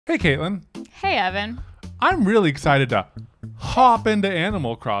Hey, Katelyn. Hey, Evan. I'm really excited to hop into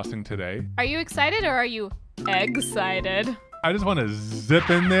Animal Crossing today. Are you excited or are you excited? I just want to zip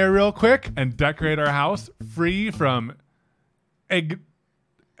in there real quick and decorate our house free from egg.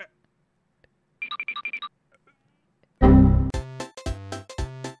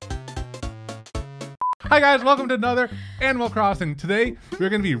 Hi guys, welcome to another Animal Crossing. Today, we're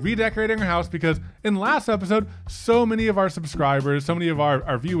going to be redecorating our house because in the last episode, so many of our subscribers, so many of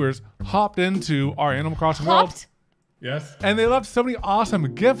our viewers hopped into our Animal Crossing world. Yes. And they left so many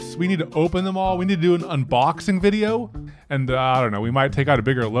awesome gifts. We need to open them all. We need to do an unboxing video. And I don't know, we might take out a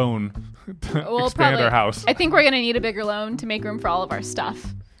bigger loan to expand our house. I think we're going to need a bigger loan to make room for all of our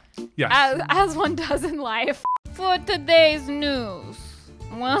stuff. Yes. As one does in life. For today's news.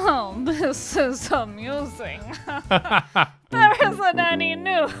 Well, this is amusing. There isn't any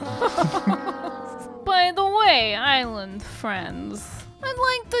news. By the way, island friends, I'd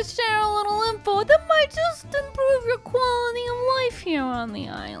like to share a little info that might just improve your quality of life here on the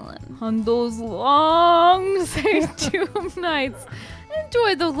island. On those long St. nights,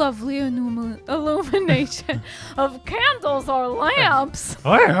 enjoy the lovely illumination of candles or lamps.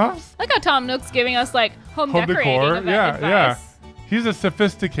 Lamps? Look how Tom Nook's giving us like home decorating decor. advice. Yeah. He's a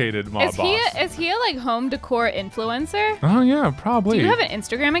sophisticated mob boss. Is he a like home decor influencer? Oh yeah, probably. Do you have an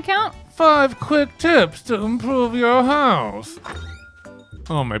Instagram account? 5 quick tips to improve your house.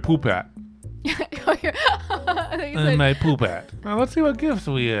 Oh, my poop hat. And my poop hat. Now let's see what gifts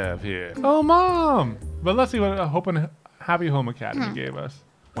we have here. Oh, Mom! But let's see what Hope and Happy Home Academy gave us.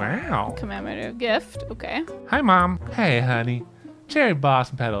 Wow. Commemorative gift. Okay. Hi, Mom. Hey, honey. Cherry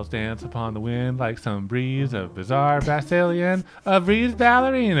blossom petals dance upon the wind like some breeze of bizarre Brazilian of breeze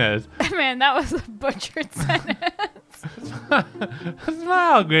ballerinas. Man, that was a butchered sentence. A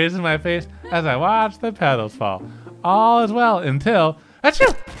smile graces my face as I watch the petals fall. All is well until...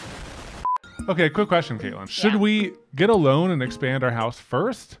 Achoo! Okay, quick question, Katelyn. Should we get a loan and expand our house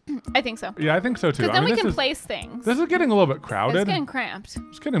first? I think so. Yeah, I think so too. Because then we can place things. This is getting a little bit crowded. It's getting cramped.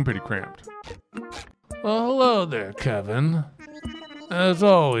 It's getting pretty cramped. Well, hello there, Kevin. As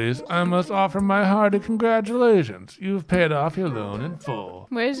always, I must offer my hearty congratulations. You've paid off your loan in full.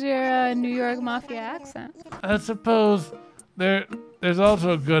 Where's your New York Mafia accent? I suppose there's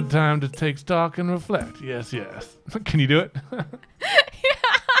also a good time to take stock and reflect. Yes, yes. Can you do it?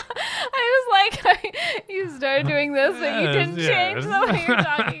 You started doing this, but you didn't change the way you're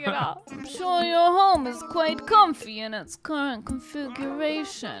talking at all. I'm sure your home is quite comfy in its current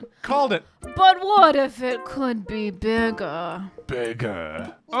configuration. Called it. But what if it could be bigger?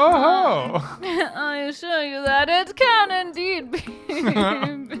 Bigger. Oh! I assure you that it can indeed be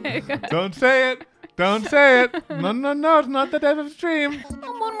bigger. Don't say it. Don't say it. No, it's not the type of stream. It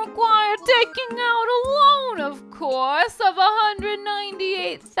would require taking out a loan, of course, of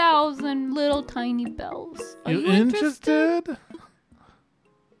 198,000 little tiny bells. Are you interested?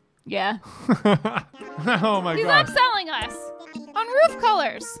 Yeah. Oh my He's God. upselling us on roof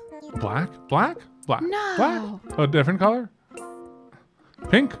colors. Black? No. Black? A different color?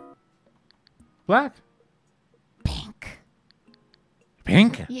 Pink? Black?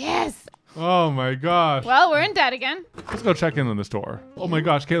 Pink? Yes. Oh my gosh. Well, we're in debt again. Let's go check in on the store. Oh my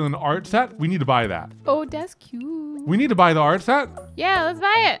gosh, Katelyn, the art set? We need to buy that. Oh, that's cute. We need to buy the art set? Yeah, let's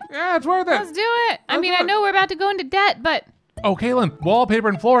buy it. Yeah, it's worth it. Let's do it. I know we're about to go into debt, but... Oh, Katelyn, wallpaper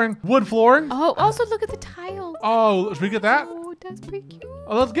and flooring. Wood flooring. Oh, also look at the tiles. Oh, should we get that? Oh, that's pretty cute.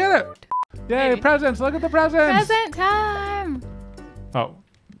 Oh, let's get it. Yay, Maybe. Presents. Look at the presents. Present time. Oh,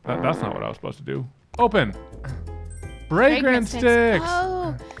 that's not what I was supposed to do. Open. Fragrance sticks.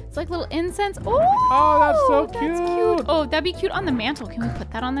 Oh, it's like little incense. Oh, that's so cute. Oh, that'd be cute on the mantle. Can we put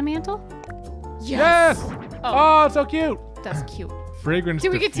that on the mantle? Yes. Oh, it's so cute. That's cute. Fragrance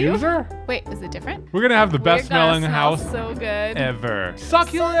Did we get two? diffuser? Wait, is it different? We're gonna have the best smelling house so good. ever.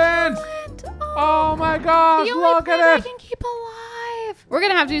 Succulent. Oh my gosh, the only look plant at I it. can keep alive. We're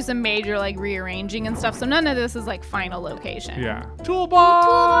gonna have to do some major like rearranging and stuff. So none of this is like final location. Yeah. Toolbox.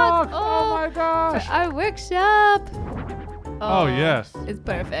 Toolbox. Oh my gosh. For our workshop. Oh yes. It's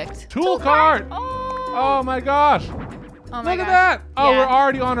perfect. Tool cart. Oh my gosh. Oh my Look gosh. at that. Oh, Yeah. we're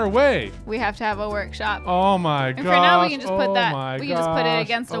already on our way. We have to have a workshop. Oh my gosh. And for now, we can just put that. my We can just put it gosh.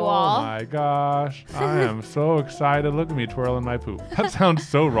 against a wall. Oh my gosh. I am so excited. Look at me twirling my poop. That sounds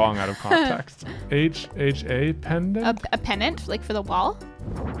so wrong out of context. HHA pendant? A pennant, like for the wall.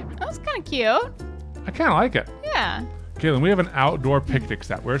 That was kind of cute. I kind of like it. Yeah. Katelyn, we have an outdoor picnic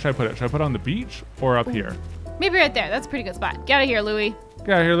set. Where should I put it? Should I put it on the beach or up here? Maybe right there. That's a pretty good spot. Get out of here, Louie. Get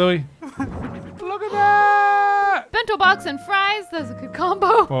out of here, Louie. Look at that. bento box and fries. That's a good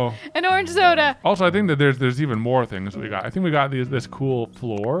combo. Well, and orange soda. also, I think that there's even more things we got. I think we got this cool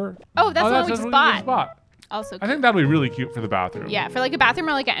floor. Oh, that's the one we just bought. Also cute. I think that'd be really cute for the bathroom. Yeah, for like a bathroom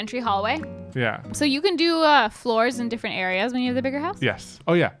or like an entry hallway. Yeah. So you can do floors in different areas when you have the bigger house? Yes.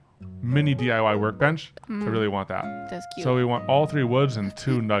 Oh, yeah. Mini DIY workbench. I really want that. That's cute. So we want all 3 woods and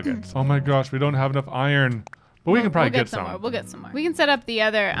 2 nuggets. Oh my gosh, we don't have enough iron. But we can probably get some. We'll get some more. We can set up the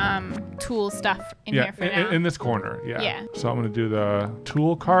other tool stuff in here for now. In this corner, yeah. Yeah. So I'm gonna do the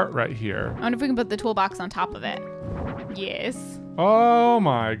tool cart right here. I wonder if we can put the toolbox on top of it. Yes. Oh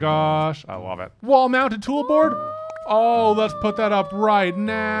my gosh, I love it. Wall-mounted tool board? Oh, let's put that up right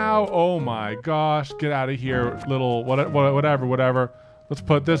now. Oh my gosh, get out of here, little whatever. Let's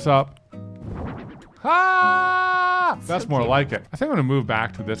put this up. Ah! That's more like it. I think I'm gonna move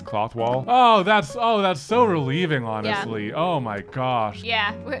back to this cloth wall. Oh, that's so relieving, honestly. Yeah. Oh my gosh.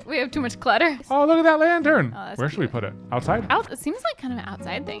 Yeah, we have too much clutter. Oh, look at that lantern. Oh, where should we put it? Outside? It seems like kind of an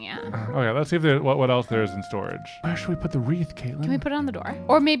outside thing, yeah. Okay, let's see if what else there is in storage. Where should we put the wreath, Katelyn? Can we put it on the door?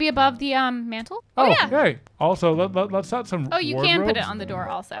 Or maybe above the mantle? Oh, yeah. Yay. Also, let's set some Oh, you wardrobes. can put it on the door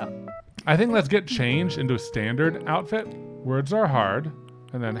also. I think let's get changed into a standard outfit. Words are hard.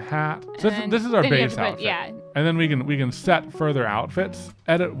 And then hat. So this is our base outfit. Yeah. And then we can set further outfits.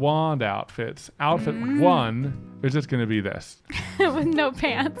 Edit wand outfits. Outfit 1 is just gonna be this. With no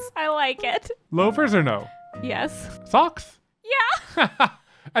pants. I like it. Loafers or no? Yes. Socks? Yeah.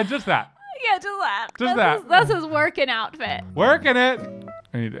 And just that. Yeah, just that. That's his working outfit. Working it.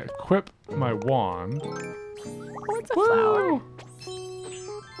 I need to equip my wand. Oh, it's a flower.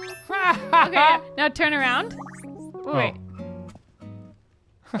 Okay, now turn around. Oh, wait.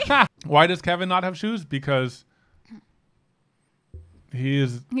 Why does Kevin not have shoes? Because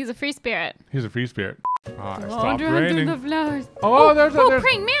he's a free spirit. He's a free spirit. Oh, it Oh, stopped raining. the flowers. Oh, there's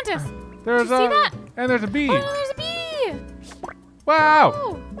praying mantis. There's Did you see that? And there's a bee. Oh, no, there's a bee. Wow.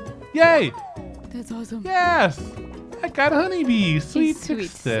 Oh, Yay. that's awesome. Yes. I got a honeybee. Sweet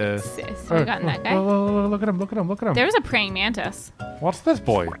success. Have you gotten that guy? Oh, look at him. There's a praying mantis. What's this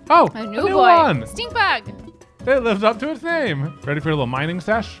boy? Oh, A new one. Stink bug. It lives up to its name. Ready for a little mining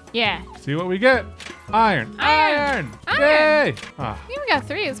sesh? Yeah. See what we get. Iron. Yay. Ah. We even got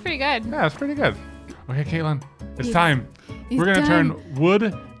 3. It's pretty good. Yeah, it's pretty good. Okay, Katelyn, it's time. We're going to turn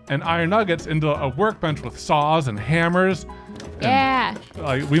wood and iron nuggets into a workbench with saws and hammers. Yeah.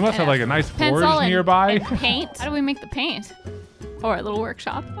 We must have like a nice forge nearby. And paint. How do we make the paint? Or a little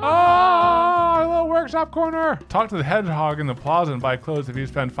workshop. Oh, a little workshop corner. Talk to the hedgehog in the plaza and buy clothes. If you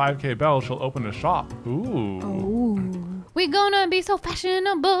spend 5K bells, she'll open a shop. Ooh. We gonna be so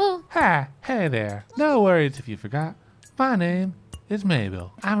fashionable. Hi, hey there. No worries if you forgot. My name is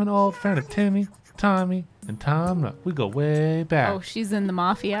Mabel. I'm an old friend of Timmy, Tommy, and Tom. Nook. We go way back. Oh, she's in the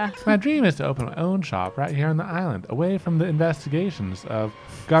mafia. My dream is to open my own shop right here on the island, away from the investigations of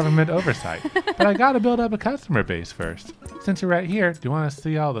government oversight. But I gotta build up a customer base first. Since you're right here, do you want to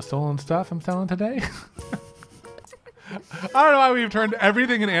see all the stolen stuff I'm selling today? I don't know why we've turned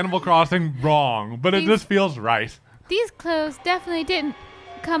everything in Animal Crossing wrong, but it just feels right. These clothes definitely didn't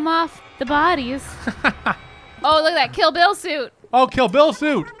come off the bodies. Oh, look at that Kill Bill suit. Oh, Kill Bill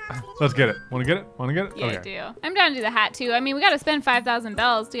suit. Let's get it. Want to get it? Yeah, okay. I do. I'm down to do the hat too. I mean, we got to spend 5,000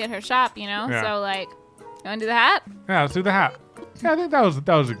 bells to get her shop, you know? Yeah. So like, you want to do the hat? Yeah, let's do the hat. Yeah, I think that was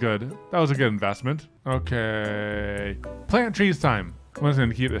a good investment. Okay. Plant trees time. I'm just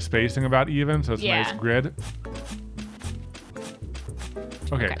gonna keep the spacing about even so it's a nice grid.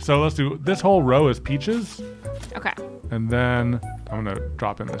 Okay, so let's do this whole row is peaches. Okay. And then I'm gonna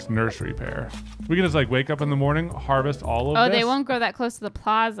drop in this nursery pear. We can just like wake up in the morning, harvest all of this. Oh, they won't grow that close to the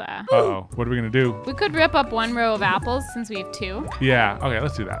plaza. Uh-oh, what are we gonna do? We could rip up 1 row of apples since we have 2. Yeah, okay,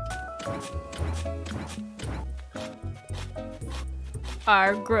 let's do that.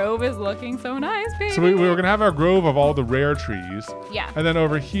 Our grove is looking so nice, baby. So we were gonna have our grove of all the rare trees. Yeah. And then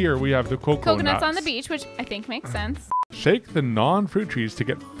over here we have the coconuts on the beach, which I think makes sense. Shake the non-fruit trees to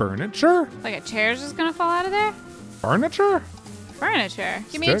get furniture? Like a chair's just gonna fall out of there? Furniture? Furniture.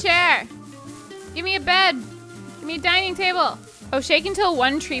 Give me a chair. Give me a bed. Give me a dining table. Oh, shake until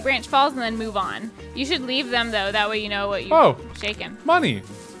 1 tree branch falls and then move on. You should leave them though, that way you know what you're shaking. Money.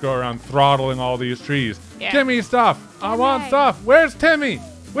 Go around throttling all these trees. Yeah. Give me stuff. I want stuff. Where's Timmy?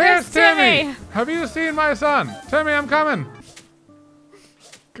 Where's Timmy? Have you seen my son? Timmy, I'm coming.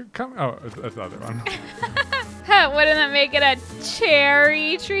 Come. Oh, that's the other one. Wouldn't that make it a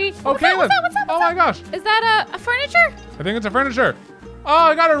cherry tree? Okay, What's that? Oh my gosh. Is that a furniture? I think it's a furniture. Oh,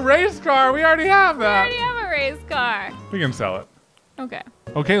 I got a race car. We already have that. We already have a race car. We can sell it. Okay.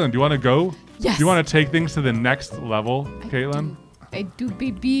 Oh, Katelyn, do you want to go? Yes. Do you want to take things to the next level, Katelyn? I do,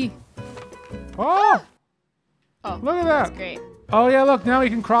 baby. Oh. Oh, Look at that's that. great. Oh yeah, look, now we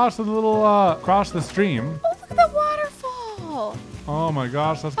can cross the little, cross the stream. Oh, look at the waterfall. Oh my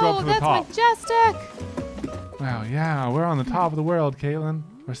gosh, let's go up to the that's top. majestic. Wow, yeah, we're on the top of the world, Katelyn.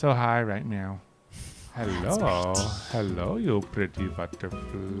 We're so high right now. Hello. Hello, you pretty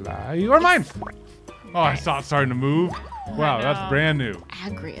butterfly. You are mine. Oh, I saw it starting to move. Wow, that's brand new.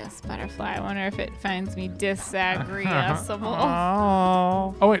 Agrius butterfly. I wonder if it finds me disagreeable.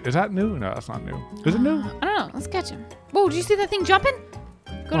 Oh, wait, is that new? No, that's not new. Is it new? I don't know. Let's catch him. Whoa, did you see that thing jumping?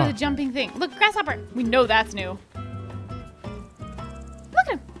 Go to the jumping thing. Look, grasshopper. We know that's new. Look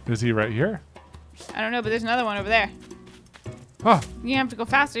at him. Is he right here? I don't know, but there's another one over there. Oh, You have to go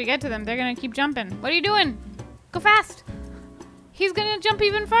faster to get to them. They're going to keep jumping. What are you doing? Go fast. He's going to jump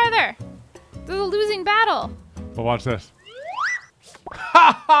even farther. This is a losing battle. well, watch this.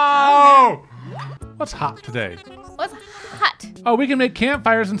 Oh! What's hot today? What's hot? Oh, we can make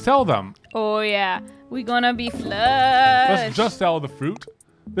campfires and sell them. Oh, yeah. We gonna be flush. Let's just sell the fruit.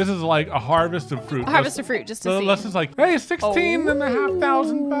 This is like a harvest of fruit. Harvest of fruit, just to see. Let's just like, hey, 16,500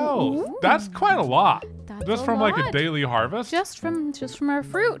 bells. That's quite a lot. That's Just a from like a lot. daily harvest. Just from our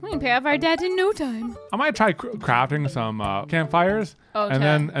fruit. We can pay off our debt in no time. I might try crafting some campfires Oh, and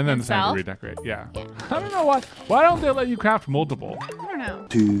then it's time sell? to redecorate. Yeah. I don't know why. Why don't they let you craft multiple? I don't know.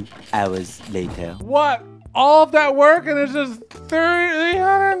 2 hours later. What? All of that work and it's just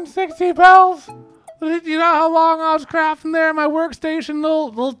 360 bells? Do you know how long I was crafting there at my workstation,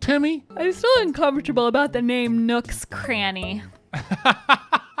 little Timmy? I'm still uncomfortable about the name Nook's Cranny.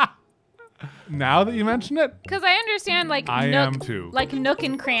 Now that you mention it, Because I understand, like, I Nook, am too. like Nook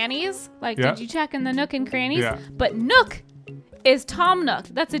and Crannies. Like, Yeah. did you check in the Nook and Crannies? Yeah. But Nook is Tom Nook.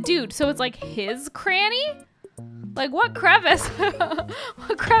 That's a dude. So it's like his cranny? Like, what crevice?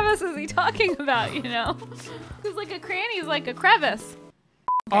 What crevice is he talking about, you know? Because, like, a cranny is like a crevice.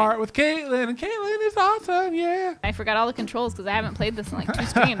 art with Katelyn, and Katelyn is awesome, yeah. I forgot all the controls because I haven't played this in like 2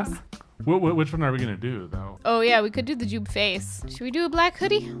 streams. Which one are we gonna do though? Oh yeah, we could do the Jube face. Should we do a black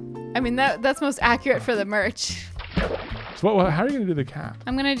hoodie? I mean, that's most accurate for the merch. So how are you gonna do the cat?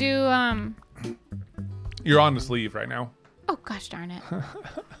 I'm gonna do, You're on the sleeve right now. oh gosh darn it.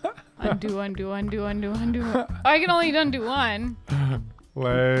 Undo, undo, undo, undo, undo. Oh, I can only undo one.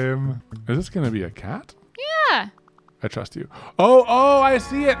 Lame. Is this gonna be a cat? Yeah. I trust you. Oh, I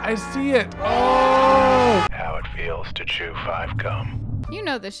see it. I see it. Oh. How it feels to chew 5 gum. You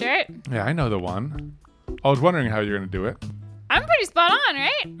know the shirt. Yeah, I know the one. I was wondering how you're gonna do it. I'm pretty spot on,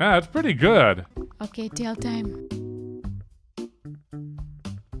 right? Yeah, it's pretty good. Okay, tail time.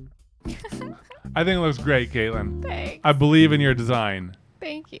 I think it looks great, Katelyn. Thanks. I believe in your design.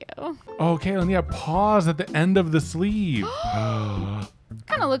 Thank you. Oh, Katelyn, yeah, paws at the end of the sleeve.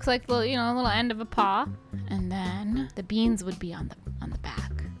 Kind of looks like the, you know, a little end of a paw. And then the beans would be on the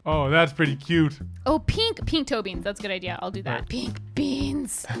back. Oh, that's pretty cute. Oh, pink toe beans. That's a good idea. I'll do that. Pink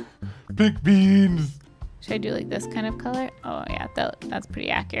beans. Big beans. Should I do like this kind of color? Oh yeah, that's pretty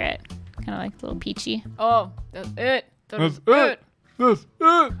accurate. Kind of like a little peachy. Oh, that's it. That's it. I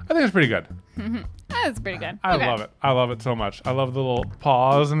think it's pretty good. That's pretty good. I Okay. love it. I love it so much. I love the little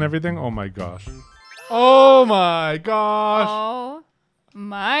paws and everything. Oh my gosh. Oh my gosh. Oh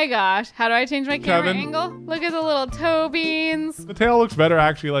my gosh. How do I change my camera Kevin. angle? Look at the little toe beans. The tail looks better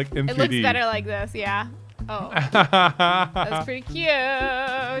actually like in It 3D. looks better like this, yeah. Oh, that's pretty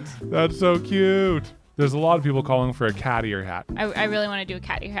cute. That's so cute. There's a lot of people calling for a cat ear hat. I really want to do a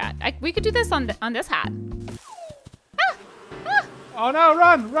cat ear hat. We could do this on this hat. Oh no,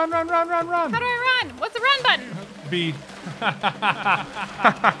 run, run, run, run, run, run. How do I run? What's the run button? B.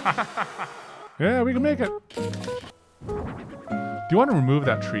 Yeah, we can make it. Do you want to remove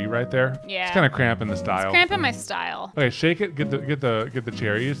that tree right there? Yeah. It's kind of cramping the style. Cramping my style. Okay, shake it, get the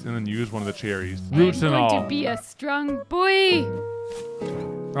cherries, and then use one of the cherries. Roots and I'm all. going to be a strong boy.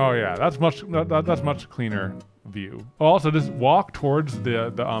 Oh yeah, that's much cleaner view. Also, just walk towards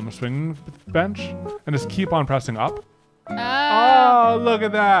the swing bench and just keep on pressing up. Oh, look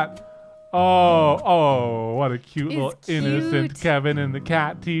at that. Oh, what a cute little innocent cute. Kevin in the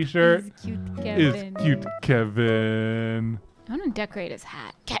cat t-shirt. It's cute, Kevin. It's cute Kevin. I want to decorate his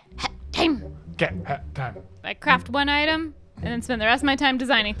hat. Cat hat time. Cat hat time. I craft one item and then spend the rest of my time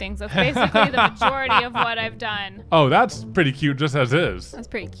designing things. That's basically the majority of what I've done. Oh, that's pretty cute just as is. That's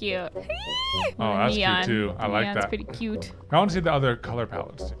pretty cute. Oh, that's cute too. I like Neon's that. pretty cute. I want to see the other color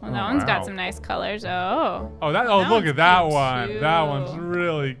palettes. Well, that one's got some nice colors. Oh. Oh, That look one's at that cute, one. too. That one's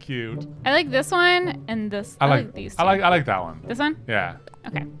really cute. I like this one and this. I like these two. I like that one. This one? Yeah.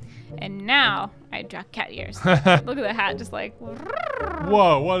 Okay. And now I draw cat ears. Look at the hat just like.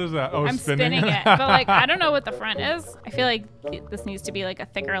 Whoa, what is that? Oh, I'm spinning it. But like, I don't know what the front is. I feel like this needs to be like a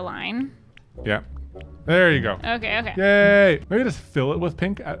thicker line. Yeah. There you go. Okay, okay. Yay! Maybe just fill it with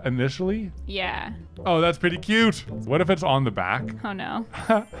pink initially. Yeah. Oh, that's pretty cute. What if it's on the back? Oh no.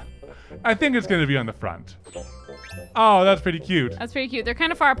 I think it's gonna be on the front. Oh, that's pretty cute. That's pretty cute. They're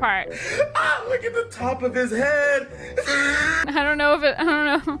kind of far apart. Ah, look at the top of his head. I don't know if it. I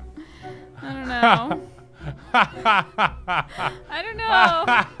don't know. I don't know. I don't know.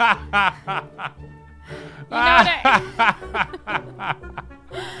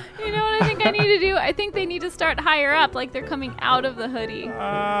 You know what I think I need to do? I think they need to start higher up, like they're coming out of the hoodie.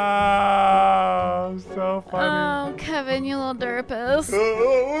 Oh, so funny. Oh, Kevin, you little derpus.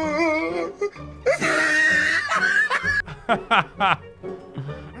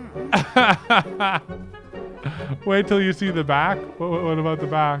 Wait till you see the back. What about the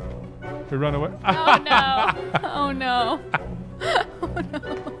back? They run away. Oh no. Oh no. Oh no.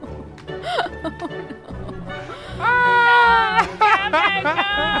 Oh no.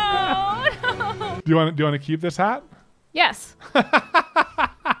 Kevin, no. Do you want to keep this hat? Yes.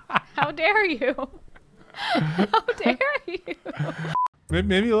 How dare you? How dare you?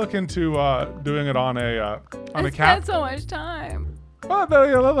 Maybe look into doing it on a I cat. spent so much time. Oh,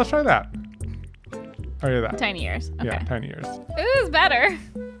 yeah, let's try that. Oh yeah, that. Tiny ears. Okay. Yeah, tiny ears. It is better.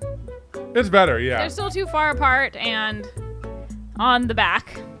 It's better, yeah. They're still too far apart and on the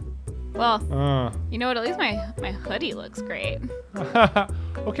back. Well, you know what? At least my hoodie looks great.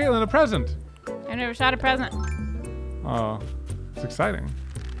 Oh, Katelyn, a present. I never shot a present. Oh, it's exciting.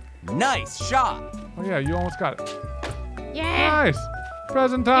 Nice shot. Oh yeah, you almost got it. Yeah. Nice.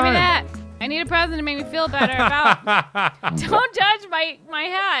 Present Give me time. that. I need a present to make me feel better about. Don't judge my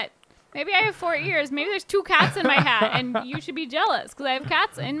hat. Maybe I have 4 ears. Maybe there's 2 cats in my hat, and you should be jealous because I have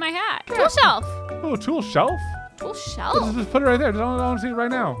cats in my hat. Tool shelf. Oh, tool shelf. Tool shelf. Just put it right there. I want to see it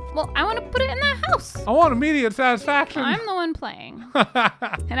right now. Well, I want to put it in the house. I want immediate satisfaction. I'm the one playing.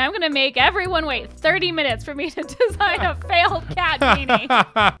 And I'm going to make everyone wait 30 minutes for me to design a failed cat genie.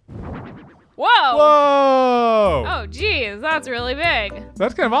 Whoa. Whoa. Oh, geez. That's really big.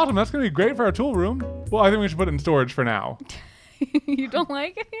 That's kind of awesome. That's going to be great for our tool room. Well, I think we should put it in storage for now. You don't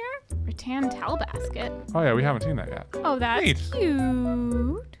like it here? Rattan towel basket. Oh, yeah, we haven't seen that yet. Oh, that's Neat.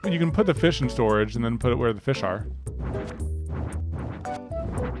 cute. You can put the fish in storage and then put it where the fish are.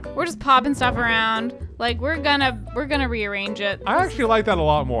 We're just popping stuff around. Like we're gonna rearrange it. I actually like that a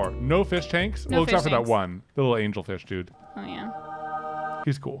lot more. No fish tanks. No Well, except fish for that tanks. one. The little angel fish dude. Oh yeah.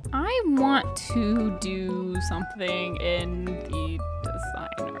 He's cool. I want to do something in the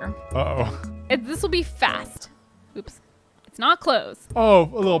designer. Uh-oh. This will be fast. Oops. It's not clothes. Oh,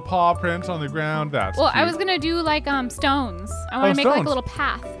 a little paw prints on the ground. That's Well, I cute. was gonna do like stones. I want Oh, to make like stones. a little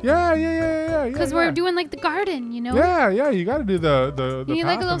path. Yeah. Because we're doing like the garden, you know? Yeah, you got to do the You need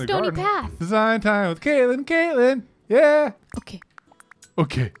like a path in little the stony garden. path. Design time with Katelyn. Yeah. Okay.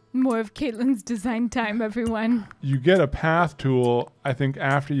 More of Katelyn's design time, everyone. You get a path tool, I think,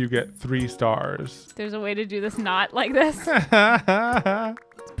 after you get 3 stars. There's a way to do this not like this. Oh,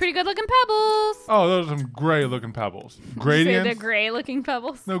 Pretty good looking pebbles. those are some great looking pebbles. Say Gradients? they're gray looking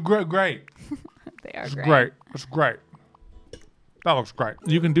pebbles. No, great. They are It's gray. great. It's great. That looks great.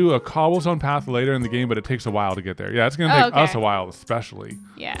 You can do a cobblestone path later in the game, but it takes a while to get there. Yeah, it's going to take okay. us a while, especially.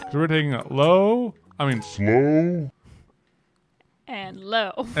 Yeah. So we're taking it slow And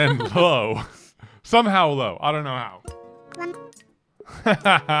low. and low. Somehow low. I don't know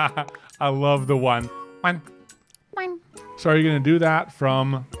how. I love the one. Fine. So are you going to do that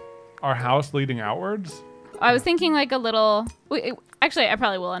from our house leading outwards? I was thinking like a little. Actually, I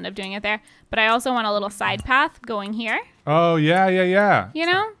probably will end up doing it there. But I also want a little side path going here. Oh, yeah. You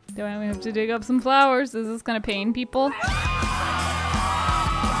know? Do I have to dig up some flowers? Is this going to pain people?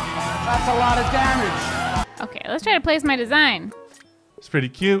 That's a lot of damage. Okay, let's try to place my design. It's pretty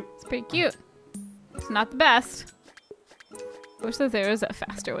cute. It's pretty cute. It's not the best. I wish that there was a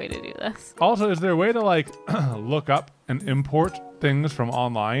faster way to do this. Also, is there a way to like look up and import things from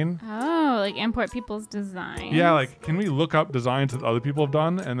online? Oh, like import people's designs. Yeah, like can we look up designs that other people have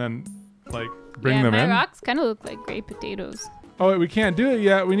done and then like bring them my in? rocks kind of look like gray potatoes. Oh, wait, we can't do it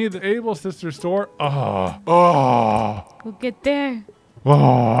yet. We need the Able Sister store. Oh. We'll get there.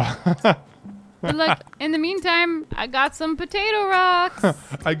 Oh. But look, in the meantime, I got some potato rocks.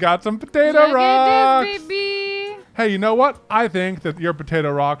 I got some potato Look rocks. at this, baby. Hey, you know what? I think that your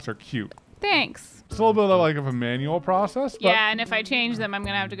potato rocks are cute. Thanks. It's a little bit of a manual process, but, Yeah, and if I change them, I'm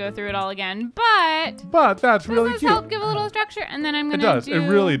going to have to go through it all again. but that's Does really this cute. help give a little structure? And then I'm It going to does. do... It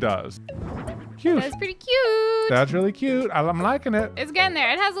really does. Cute. That's pretty cute. That's really cute. I'm liking it. It's getting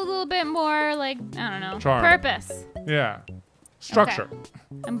there. It has a little bit more, like, I don't know, Charm. purpose. Yeah. Structure. Okay.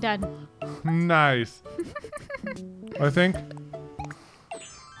 I'm done. Nice. I think.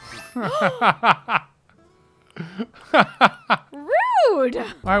 Rude. All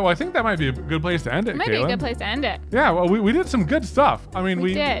right, well, I think that might be a good place to end it, Might be a Katelyn. good place to end it. Yeah, well, we did some good stuff. I mean,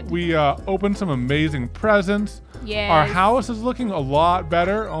 We did. we opened some amazing presents. Yes. Our house is looking a lot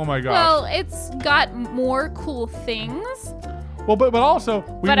better. Oh my gosh. Well, it's got more cool things, Well, but also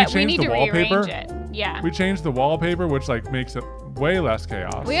we but changed we need the to wallpaper. rearrange it. Yeah. We changed the wallpaper, which like makes it way less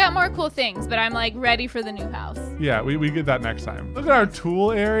chaos. We got more cool things, but I'm like ready for the new house. Yeah, we get that next time. Look at our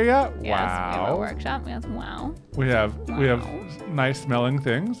tool area. Yes, we have our Wow. workshop. Yes, wow. We have Wow. nice smelling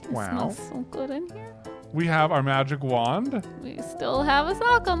things. It Wow. smells so good in here. We have our magic wand. We still have a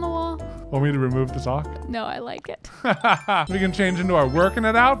sock on the wall. Want me to remove the sock? No, I like it. We can change into our working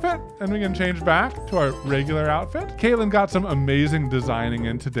it outfit, and we can change back to our regular outfit. Katelyn got some amazing designing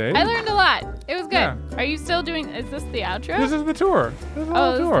in today. I learned a lot. It was good. Yeah. Are you still doing? Is this the outro? This is the tour. This is the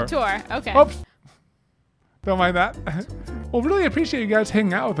oh, tour. this is the tour. Okay. Oops. Don't mind that. Well, really appreciate you guys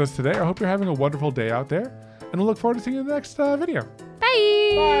hanging out with us today. I hope you're having a wonderful day out there, and we'll look forward to seeing you in the next video.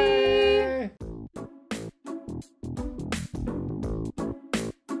 Bye. Bye.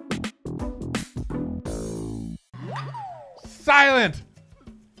 Silent.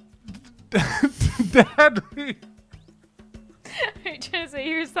 Deadly. Are you trying to say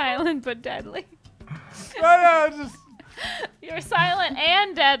you're silent but deadly? No, just You're silent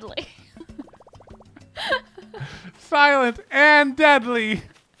and deadly. silent and deadly.